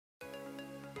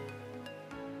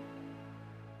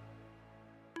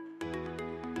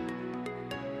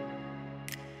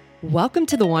Welcome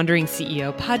to the Wandering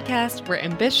CEO podcast, where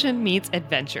ambition meets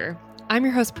adventure. I'm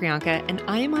your host, Priyanka, and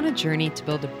I am on a journey to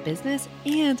build a business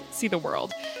and see the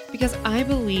world because I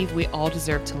believe we all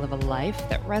deserve to live a life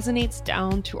that resonates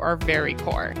down to our very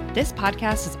core. This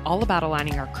podcast is all about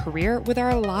aligning our career with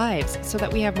our lives so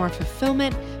that we have more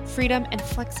fulfillment, freedom, and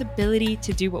flexibility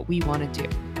to do what we want to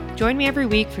do. Join me every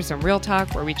week for some real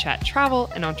talk where we chat travel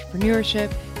and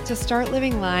entrepreneurship to start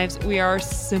living lives we are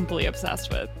simply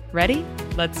obsessed with. Ready?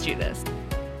 Let's do this.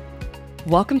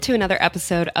 Welcome to another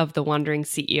episode of the Wandering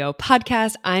CEO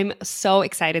podcast. I'm so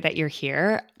excited that you're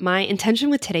here. My intention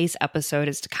with today's episode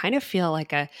is to kind of feel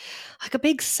like a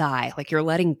big sigh, like you're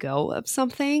letting go of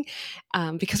something,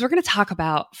 because we're going to talk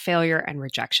about failure and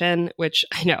rejection, which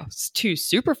I know is two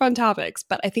super fun topics,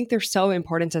 but I think they're so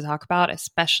important to talk about,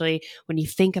 especially when you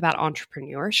think about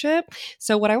entrepreneurship.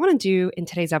 So what I want to do in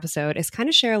today's episode is kind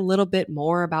of share a little bit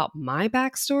more about my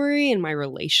backstory and my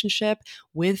relationship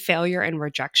with failure and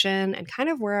rejection and kind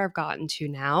of where I've gotten to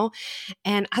now.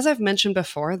 And as I've mentioned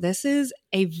before, this is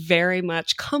a very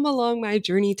much come along my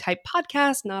journey type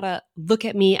podcast, not a look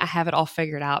at me, I have it all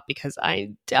figured out, because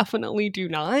I definitely do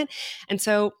not. And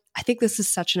so I think this is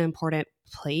such an important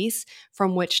place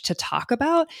from which to talk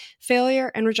about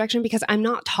failure and rejection, because I'm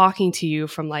not talking to you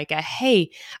from like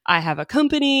hey, I have a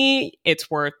company, it's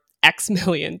worth X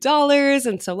million dollars.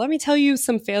 And so let me tell you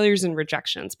some failures and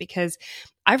rejections, because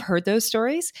I've heard those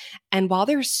stories. And while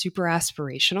they're super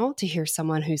aspirational to hear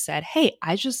someone who said, hey,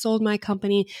 I just sold my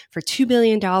company for $2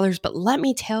 billion, but let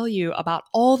me tell you about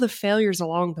all the failures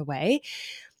along the way.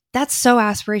 That's so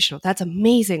aspirational. That's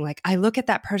amazing. Like I look at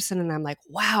that person and I'm like,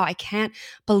 wow, I can't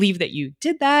believe that you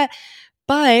did that.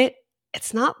 But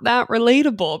it's not that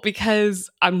relatable because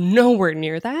I'm nowhere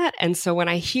near that. And so when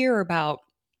I hear about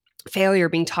failure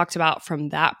being talked about from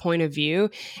that point of view,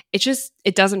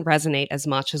 it doesn't resonate as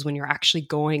much as when you're actually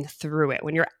going through it,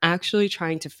 when you're actually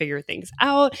trying to figure things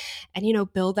out and,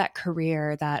 build that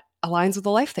career that aligns with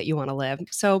the life that you want to live.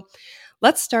 So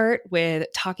let's start with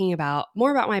talking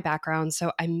more about my background.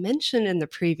 So I mentioned in the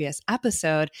previous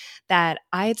episode that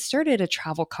I had started a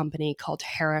travel company called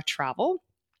Hera Travel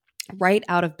right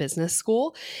out of business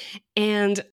school.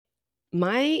 And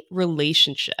my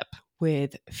relationship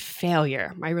with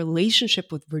failure, my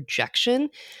relationship with rejection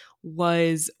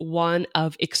was one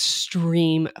of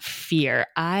extreme fear.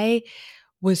 I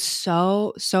was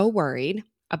so worried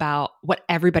about what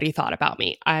everybody thought about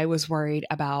me. I was worried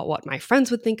about what my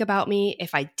friends would think about me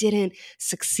if I didn't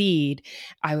succeed.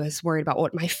 I was worried about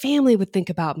what my family would think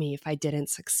about me if I didn't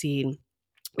succeed,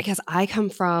 because I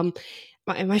come from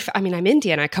I'm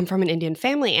Indian. I come from an Indian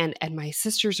family, and my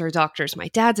sisters are doctors. My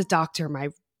dad's a doctor. My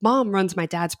mom runs my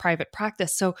dad's private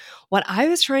practice. So what I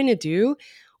was trying to do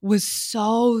was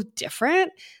so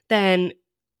different than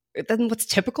what's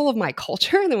typical of my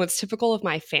culture, than what's typical of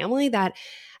my family, that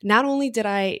not only did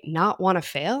I not want to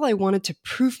fail, I wanted to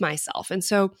prove myself. And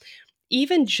so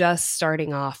even just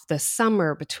starting off the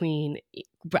summer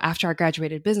after I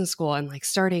graduated business school and like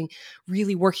starting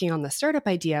really working on the startup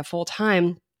idea full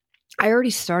time, I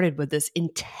already started with this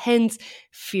intense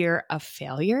fear of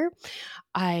failure.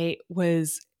 I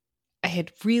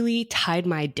had really tied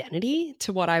my identity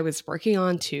to what I was working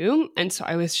on too. And so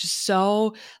I was just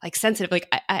so like sensitive. Like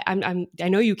I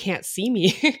know you can't see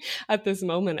me at this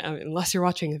moment unless you're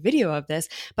watching a video of this,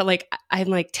 but like I'm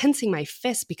like tensing my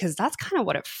fists because that's kind of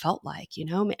what it felt like,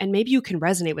 and maybe you can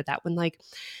resonate with that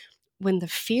when the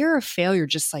fear of failure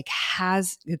just like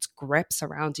has its grips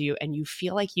around you and you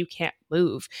feel like you can't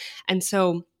move. And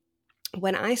so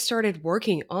when I started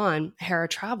working on Hera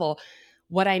Travel,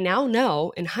 what I now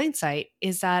know in hindsight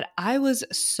is that I was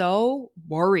so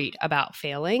worried about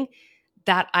failing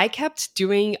that I kept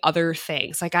doing other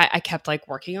things. Like I kept like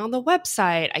working on the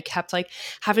website. I kept like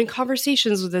having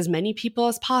conversations with as many people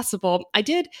as possible. I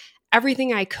did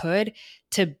everything I could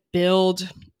to build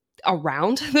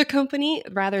around the company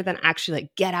rather than actually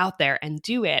like get out there and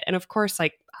do it. And of course,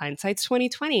 like hindsight's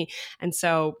 2020. And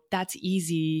so that's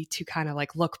easy to kind of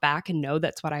like look back and know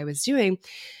that's what I was doing.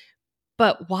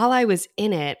 But while I was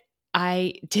in it,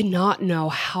 I did not know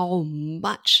how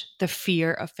much the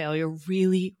fear of failure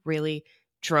really, really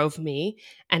drove me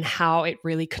and how it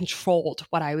really controlled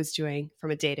what I was doing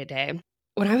from a day to day.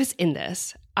 When I was in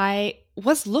this, I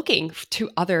was looking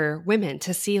to other women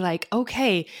to see like,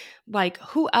 okay, like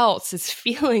who else is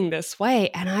feeling this way?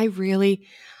 And I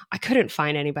couldn't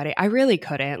find anybody. I really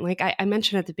couldn't. Like I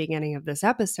mentioned at the beginning of this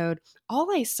episode,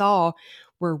 all I saw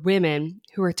were women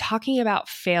who were talking about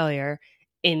failure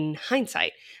in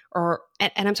hindsight, and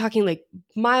I'm talking like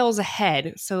miles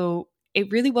ahead. So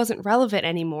it really wasn't relevant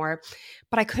anymore.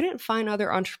 But I couldn't find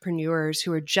other entrepreneurs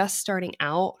who were just starting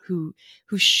out who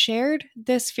shared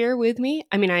this fear with me.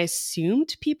 I mean, I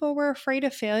assumed people were afraid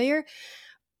of failure,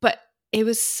 but it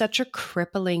was such a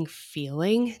crippling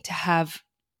feeling to have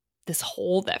this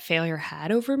hold that failure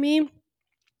had over me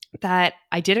that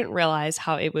I didn't realize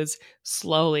how it was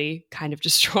slowly kind of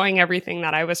destroying everything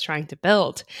that I was trying to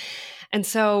build. And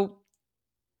so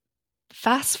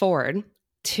fast forward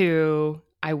to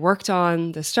I worked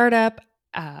on the startup.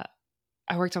 I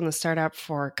worked on the startup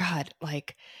for, God,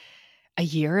 like a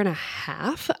year and a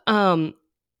half.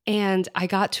 And I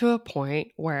got to a point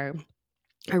where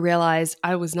I realized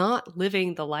I was not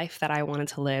living the life that I wanted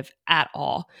to live at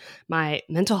all. My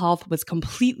mental health was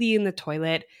completely in the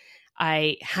toilet.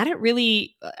 I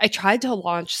tried to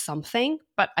launch something,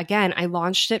 but again, I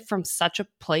launched it from such a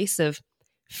place of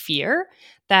fear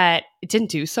that it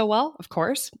didn't do so well, of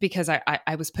course, because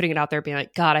I was putting it out there being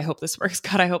like, God, I hope this works.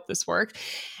 God, I hope this works.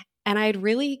 And I had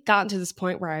really gotten to this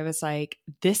point where I was like,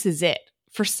 this is it.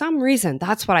 For some reason,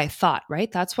 that's what I thought,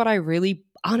 right? That's what I really,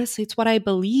 honestly, it's what I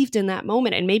believed in that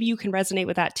moment. And maybe you can resonate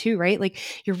with that too, right? Like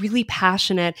you're really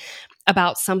passionate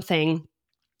about something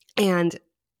and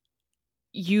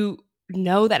you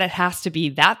know that it has to be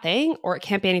that thing or it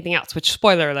can't be anything else, which,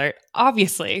 spoiler alert,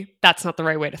 obviously that's not the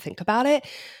right way to think about it.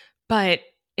 But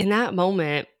in that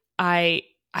moment, I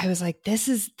was like, this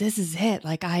is it.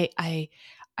 Like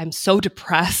I'm so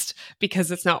depressed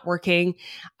because it's not working.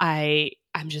 I'm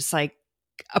just like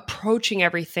approaching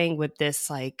everything with this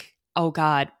like, oh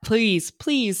God, please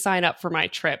sign up for my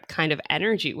trip kind of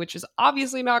energy, which is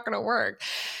obviously not going to work.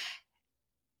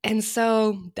 And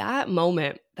so that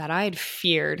moment that I had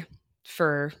feared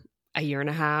for a year and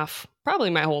a half, probably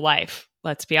my whole life,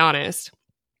 let's be honest,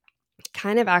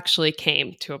 kind of actually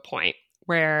came to a point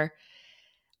where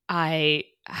I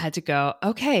had to go,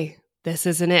 okay, this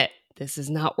isn't it. This is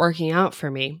not working out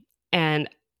for me. And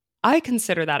I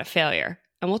consider that a failure.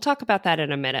 And we'll talk about that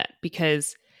in a minute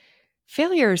because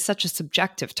failure is such a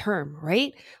subjective term,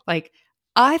 right? Like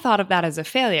I thought of that as a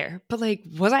failure, but like,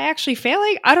 was I actually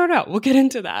failing? I don't know. We'll get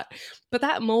into that. But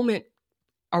that moment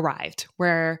arrived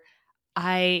where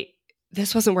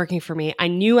this wasn't working for me. I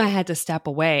knew I had to step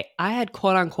away. I had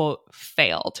quote unquote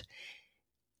failed.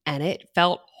 And it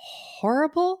felt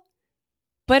horrible,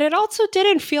 but it also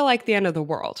didn't feel like the end of the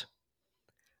world.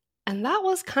 And that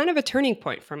was kind of a turning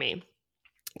point for me.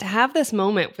 To have this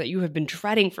moment that you have been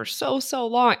dreading for so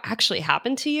long actually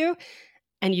happen to you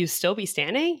and you still be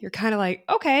standing, you're kind of like,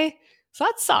 okay, so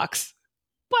that sucks,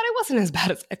 but it wasn't as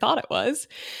bad as I thought it was.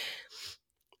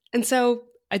 And so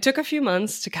I took a few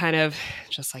months to kind of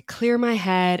just like clear my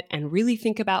head and really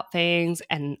think about things.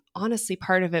 And honestly,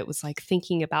 part of it was like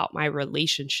thinking about my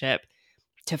relationship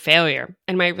to failure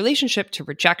and my relationship to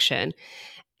rejection.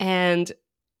 And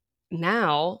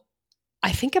now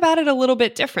I think about it a little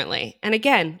bit differently. And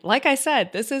again, like I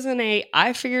said, this isn't a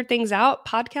I figured things out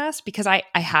podcast because I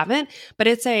haven't, but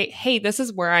it's a, hey, this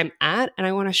is where I'm at and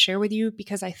I want to share with you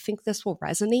because I think this will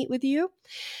resonate with you.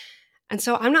 And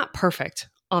so I'm not perfect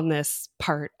on this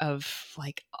part of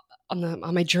like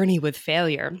on my journey with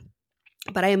failure,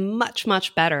 but I am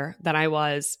much better than I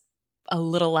was a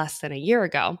little less than a year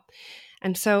ago.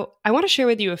 And so I want to share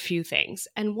with you a few things.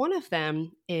 And one of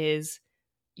them is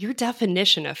your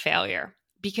definition of failure,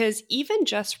 because even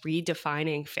just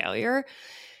redefining failure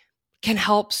can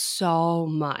help so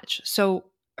much. So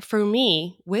for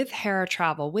me, with Hera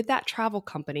Travel, with that travel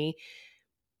company,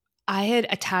 I had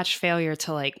attached failure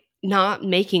to like not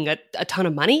making a ton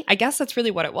of money. I guess that's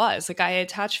really what it was. Like I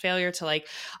attached failure to like,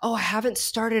 oh, I haven't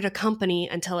started a company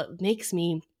until it makes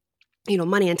me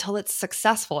money, until it's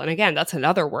successful. And again, that's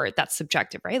another word that's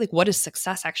subjective, right? Like what does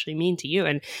success actually mean to you?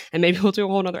 And maybe we'll do a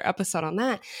whole nother episode on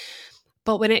that.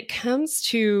 But when it comes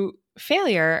to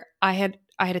failure, I had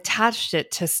attached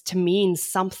it to mean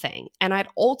something. And I'd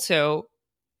also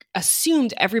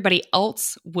assumed everybody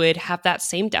else would have that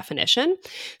same definition.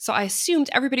 So I assumed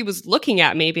everybody was looking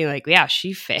at me being like, yeah,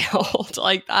 she failed.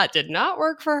 Like that did not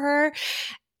work for her.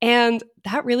 And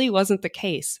that really wasn't the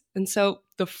case. And so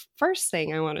the first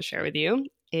thing I want to share with you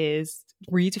is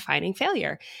redefining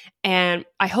failure. And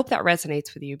I hope that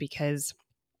resonates with you because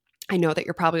I know that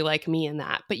you're probably like me in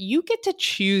that, but you get to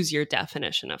choose your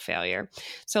definition of failure.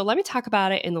 So let me talk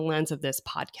about it in the lens of this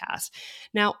podcast.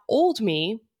 Now, old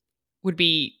me would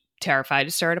be terrified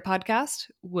to start a podcast,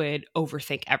 would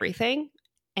overthink everything,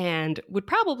 and would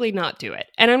probably not do it.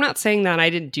 And I'm not saying that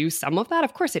I didn't do some of that.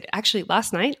 Of course, it actually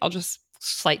last night, I'll just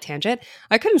slight tangent,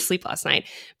 I couldn't sleep last night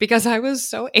because I was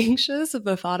so anxious of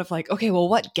the thought of like, okay, well,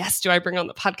 what guests do I bring on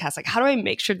the podcast? Like, how do I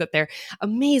make sure that they're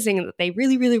amazing and that they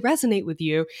really, really resonate with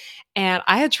you? And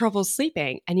I had trouble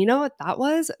sleeping. And you know what that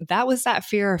was? That was that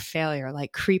fear of failure,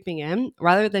 like creeping in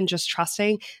rather than just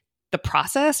trusting the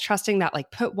process, trusting that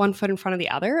like put one foot in front of the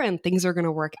other and things are going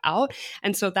to work out.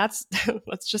 And so that's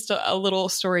just a little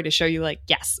story to show you like,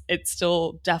 yes, it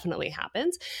still definitely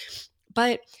happens.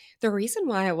 But the reason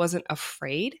why I wasn't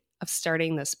afraid of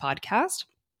starting this podcast,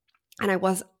 and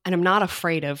I'm not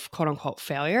afraid of quote unquote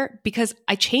failure, because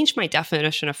I changed my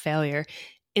definition of failure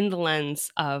in the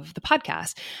lens of the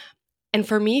podcast. And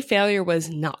for me, failure was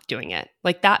not doing it.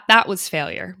 Like that was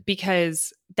failure,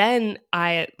 because then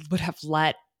I would have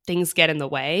let things get in the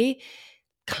way,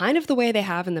 kind of the way they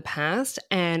have in the past.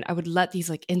 And I would let these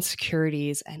like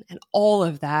insecurities and all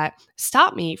of that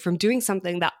stop me from doing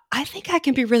something that I think I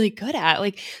can be really good at,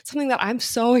 like something that I'm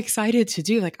so excited to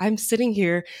do. Like I'm sitting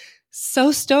here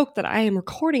so stoked that I am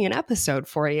recording an episode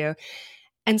for you.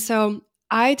 And so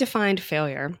I defined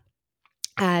failure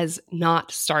as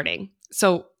not starting.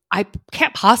 So I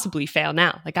can't possibly fail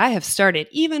now. Like I have started,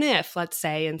 even if, let's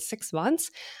say in 6 months,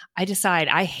 I decide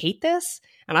I hate this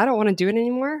and I don't want to do it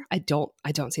anymore. I don't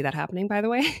see that happening, by the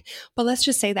way. But let's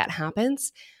just say that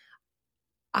happens.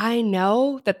 I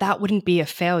know that wouldn't be a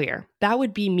failure. That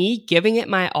would be me giving it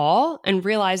my all and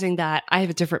realizing that I have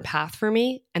a different path for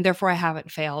me and therefore I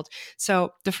haven't failed.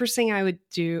 So the first thing I would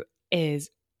do is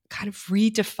kind of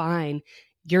redefine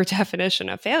your definition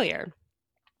of failure.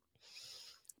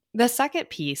 The second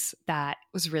piece that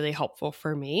was really helpful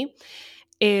for me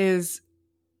is,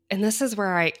 and this is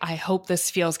where I hope this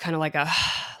feels kind of like a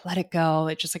let it go,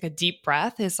 it's just like a deep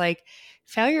breath, is like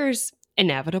failure is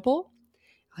inevitable.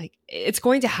 Like it's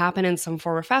going to happen in some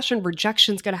form or fashion.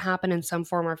 Rejection's going to happen in some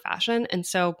form or fashion. And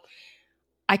so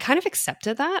I kind of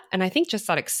accepted that. And I think just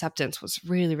that acceptance was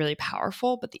really, really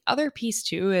powerful. But the other piece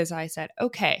too is I said,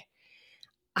 okay,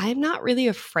 I'm not really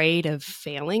afraid of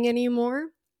failing anymore.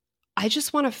 I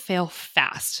just want to fail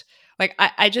fast. Like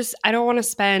I don't want to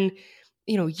spend,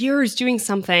 years doing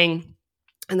something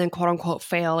and then quote unquote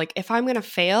fail. Like if I'm going to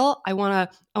fail, I want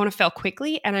to fail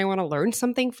quickly and I want to learn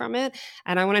something from it.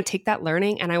 And I want to take that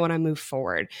learning and I want to move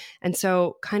forward. And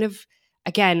so kind of,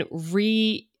 again,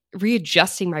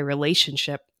 readjusting my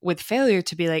relationship with failure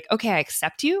to be like, okay, I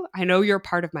accept you. I know you're a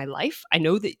part of my life. I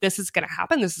know that this is going to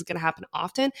happen. This is going to happen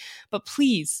often, but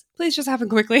please just happen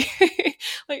quickly.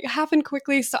 Like happen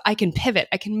quickly so I can pivot.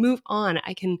 I can move on.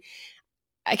 I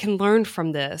can learn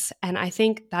from this. And I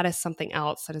think that is something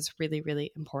else that is really,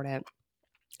 really important.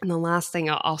 And the last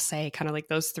thing I'll say, kind of like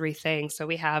those three things. So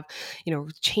we have,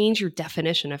 change your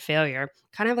definition of failure,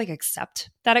 kind of like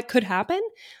accept that it could happen,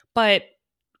 but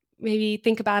maybe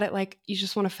think about it like you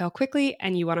just want to fail quickly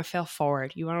and you want to fail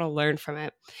forward. You want to learn from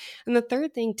it. And the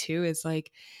third thing too is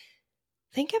like,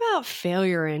 think about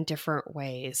failure in different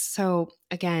ways. So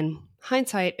again,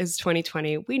 hindsight is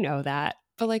 2020. We know that.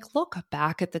 But like look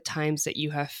back at the times that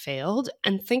you have failed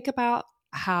and think about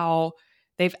how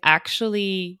they've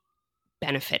actually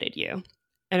benefited you.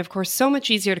 And of course, so much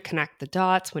easier to connect the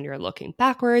dots when you're looking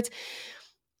backwards.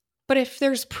 But if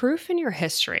there's proof in your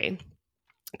history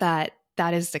that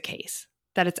is the case,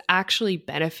 that it's actually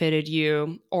benefited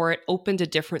you or it opened a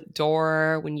different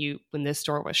door when this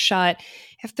door was shut,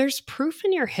 if there's proof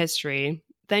in your history,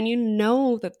 then you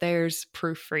know that there's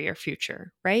proof for your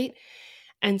future, right?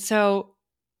 And so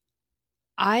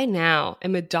I now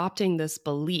am adopting this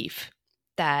belief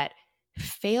that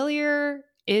failure,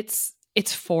 it's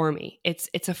for me. It's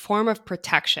a form of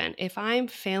protection. If I'm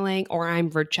failing or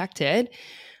I'm rejected,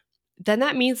 then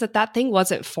that means that thing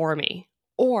wasn't for me,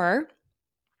 or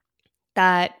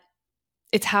that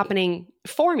it's happening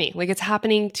for me. Like it's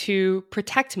happening to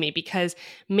protect me because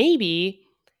maybe,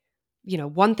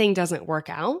 one thing doesn't work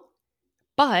out,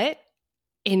 but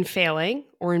in failing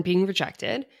or in being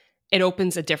rejected, it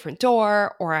opens a different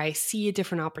door or I see a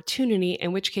different opportunity,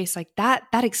 in which case like that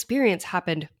experience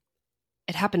happened.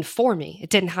 It happened for me. It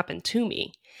didn't happen to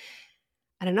me.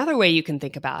 And another way you can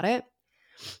think about it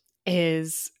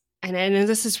is, and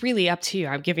this is really up to you.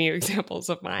 I'm giving you examples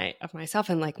of myself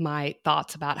and like my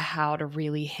thoughts about how to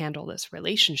really handle this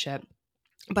relationship.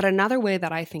 But another way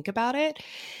that I think about it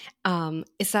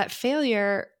is that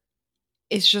failure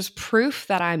is just proof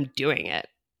that I'm doing it.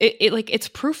 It's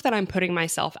proof that I'm putting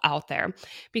myself out there.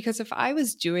 Because if I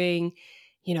was doing,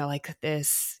 like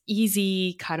this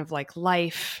easy kind of like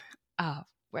life,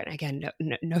 when again,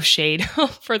 no shade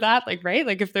for that, like, right?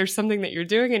 Like if there's something that you're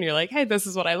doing and you're like, hey, this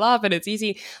is what I love and it's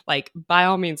easy, like by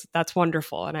all means, that's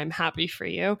wonderful and I'm happy for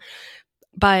you.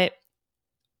 But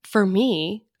for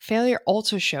me, failure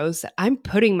also shows that I'm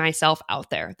putting myself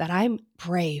out there, that I'm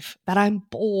brave, that I'm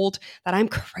bold, that I'm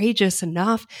courageous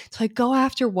enough to like go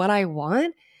after what I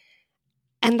want.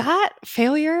 And that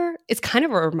failure is kind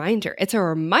of a reminder. It's a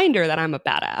reminder that I'm a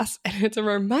badass, and it's a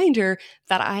reminder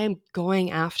that I am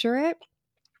going after it.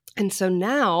 And so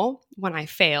now when I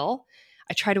fail,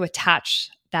 I try to attach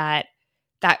that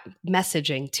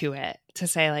messaging to it to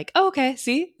say like, oh, okay,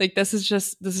 see, like this is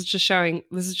just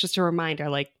a reminder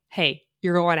like, hey,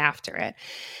 you're going after it.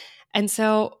 And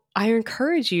so I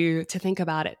encourage you to think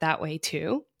about it that way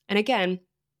too. And again,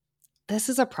 this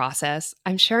is a process.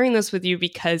 I'm sharing this with you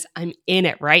because I'm in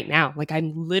it right now. Like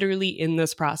I'm literally in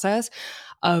this process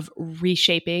of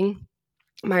reshaping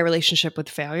my relationship with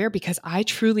failure because I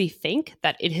truly think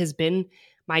that it has been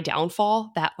my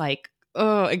downfall that like,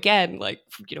 oh, again, like,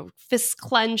 fists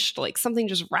clenched, like something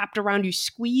just wrapped around you,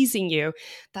 squeezing you,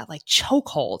 that like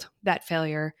chokehold that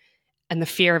failure and the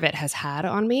fear of it has had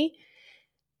on me.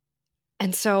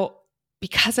 And so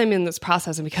because I'm in this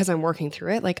process and because I'm working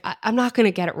through it, like I'm not going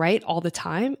to get it right all the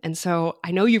time. And so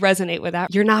I know you resonate with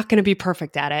that. You're not going to be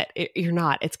perfect at it. You're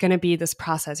not. It's going to be this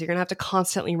process. You're going to have to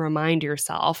constantly remind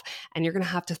yourself, and you're going to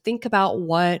have to think about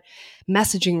what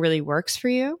messaging really works for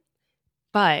you.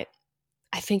 But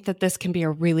I think that this can be a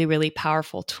really, really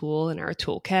powerful tool in our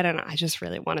toolkit. And I just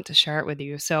really wanted to share it with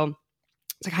you. So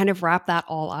to kind of wrap that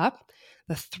all up,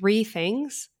 the 3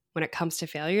 things when it comes to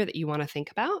failure that you want to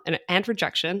think about and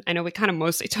rejection. I know we kind of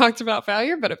mostly talked about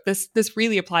failure, but if this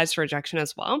really applies to rejection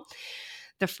as well.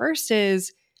 The first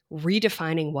is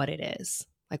redefining what it is.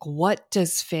 Like, what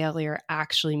does failure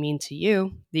actually mean to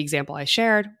you? The example I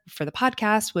shared for the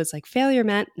podcast was like failure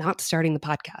meant not starting the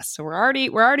podcast. So we're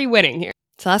already winning here.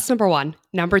 So that's number 1.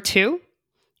 Number 2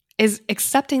 is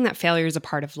accepting that failure is a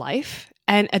part of life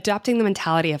and adopting the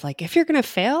mentality of like, if you're going to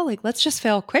fail, like let's just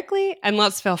fail quickly and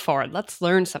let's fail forward. Let's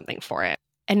learn something for it.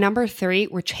 And number 3,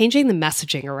 we're changing the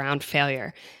messaging around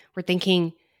failure. We're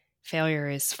thinking failure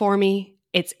is for me.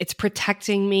 It's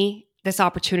protecting me. This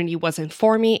opportunity wasn't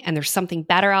for me and there's something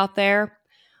better out there.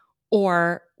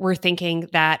 Or we're thinking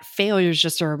that failure is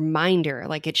just a reminder,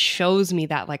 like it shows me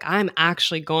that like I'm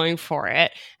actually going for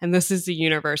it. And this is the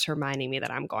universe reminding me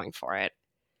that I'm going for it.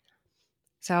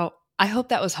 So I hope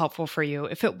that was helpful for you.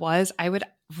 If it was, I would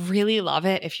really love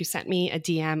it if you sent me a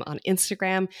DM on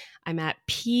Instagram. I'm at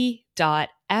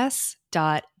p.s.juneja,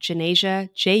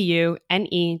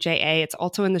 Juneja. It's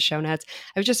also in the show notes.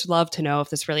 I would just love to know if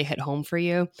this really hit home for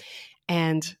you.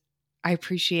 And I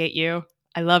appreciate you.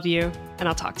 I love you, and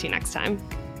I'll talk to you next time.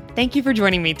 Thank you for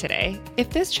joining me today. If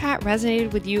this chat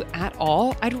resonated with you at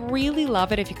all, I'd really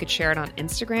love it if you could share it on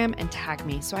Instagram and tag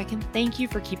me so I can thank you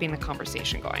for keeping the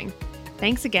conversation going.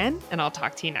 Thanks again, and I'll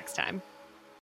talk to you next time.